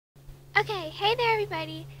Okay, hey there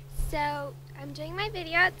everybody. So, I'm doing my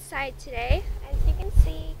video outside today, as you can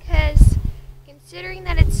see, because considering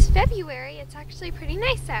that it's February, it's actually pretty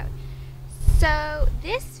nice out. So,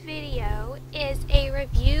 this video is a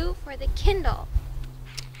review for the Kindle.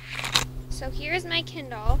 So, here's my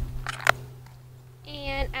Kindle,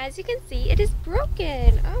 and as you can see, it is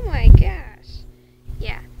broken. Oh my gosh.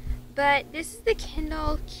 Yeah, but this is the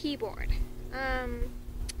Kindle keyboard.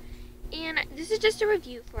 And this is just a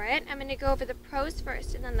review for it. I'm going to go over the pros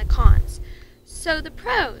first and then the cons. So the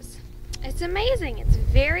pros, it's amazing. It's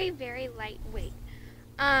very, very lightweight.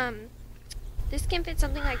 This can fit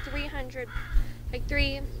something like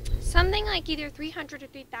something like either 300 or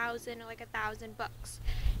 3,000 or like 1,000 books.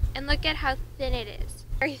 And look at how thin it is.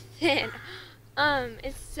 Very thin.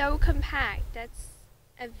 It's so compact. That's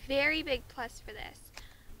a very big plus for this.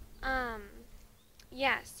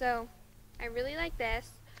 Yeah, so I really like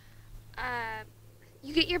this.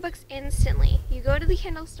 You get your books instantly. You go to the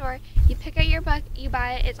Kindle store, you pick out your book, you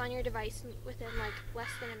buy it, it's on your device within like less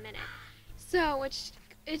than a minute. So, which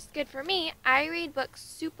is good for me. I read books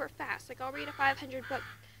super fast. Like I'll read a 500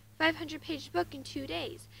 page book in 2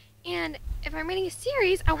 days. And if I'm reading a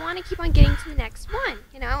series, I want to keep on getting to the next one.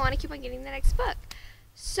 You know, I want to keep on getting the next book.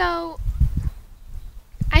 So,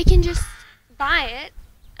 I can just buy it,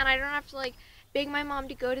 and I don't have to like beg my mom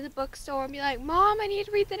to go to the bookstore and be like, Mom, I need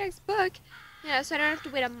to read the next book. You know, so I don't have to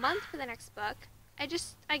wait a month for the next book. I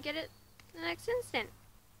get it the next instant.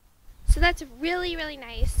 So that's really, really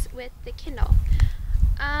nice with the Kindle.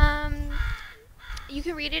 You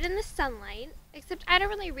can read it in the sunlight, except I don't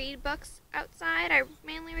really read books outside. I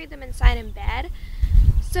mainly read them inside in bed.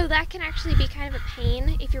 So that can actually be kind of a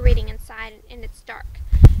pain if you're reading inside and it's dark.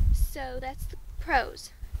 So that's the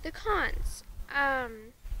pros. The cons.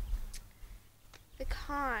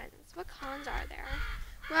 What cons are there?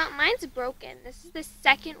 Well, mine's broken. This is the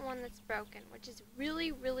second one that's broken, which is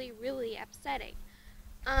really, really, really upsetting.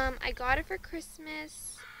 I got it for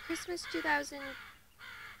Christmas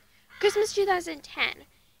 2010,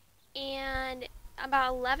 and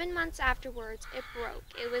about 11 months afterwards, it broke.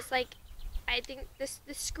 It was like, I think it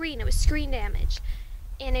was screen damage,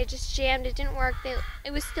 and it just jammed. It didn't work.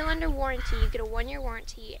 It was still under warranty. You get a 1-year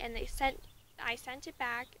warranty, and I sent it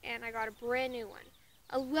back, and I got a brand new one.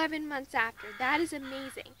 11 months after. That is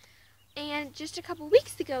amazing. And just a couple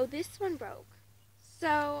weeks ago, this one broke.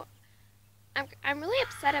 So I'm really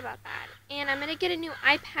upset about that. And I'm gonna get a new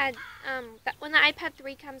iPad. When the iPad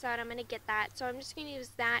 3 comes out, I'm gonna get that. So I'm just gonna use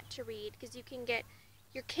that to read, because you can get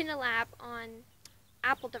your Kindle app on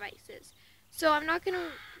Apple devices. So I'm not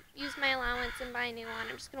gonna use my allowance and buy a new one.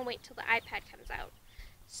 I'm just gonna wait till the iPad comes out.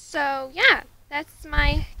 So yeah, that's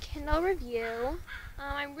my Kindle review.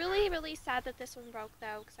 I'm really, really sad that this one broke,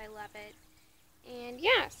 though, because I love it. And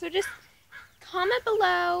yeah, so just comment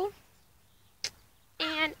below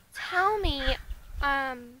and tell me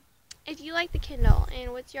if you like the Kindle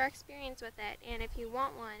and what's your experience with it, and if you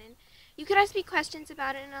want one. And you could ask me questions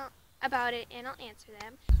about it, and I'll answer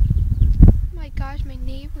them. Oh my gosh, my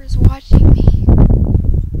neighbor's watching me.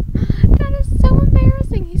 That is so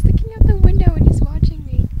embarrassing. He's looking out the window and he's watching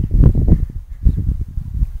me.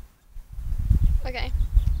 Okay.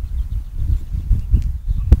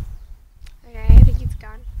 I think he's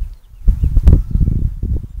gone.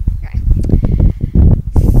 Okay.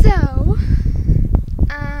 So,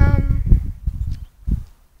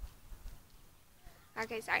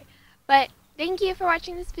 okay, sorry. But thank you for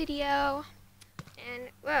watching this video.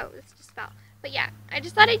 And, whoa, this just fell. But yeah, I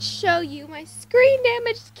just thought I'd show you my screen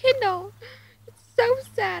damaged Kindle. It's so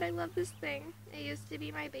sad. I love this thing. It used to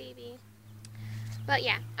be my baby. But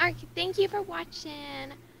yeah, alright, thank you for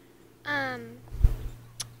watching.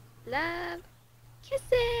 Love,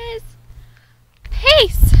 kisses,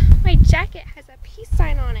 peace. My jacket has a peace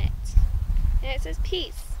sign on it, and it says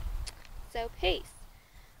peace. So peace.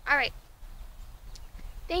 Alright,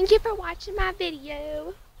 thank you for watching my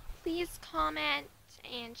video. Please comment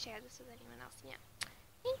and share this with anyone else. Yeah.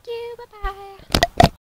 Thank you. Bye bye.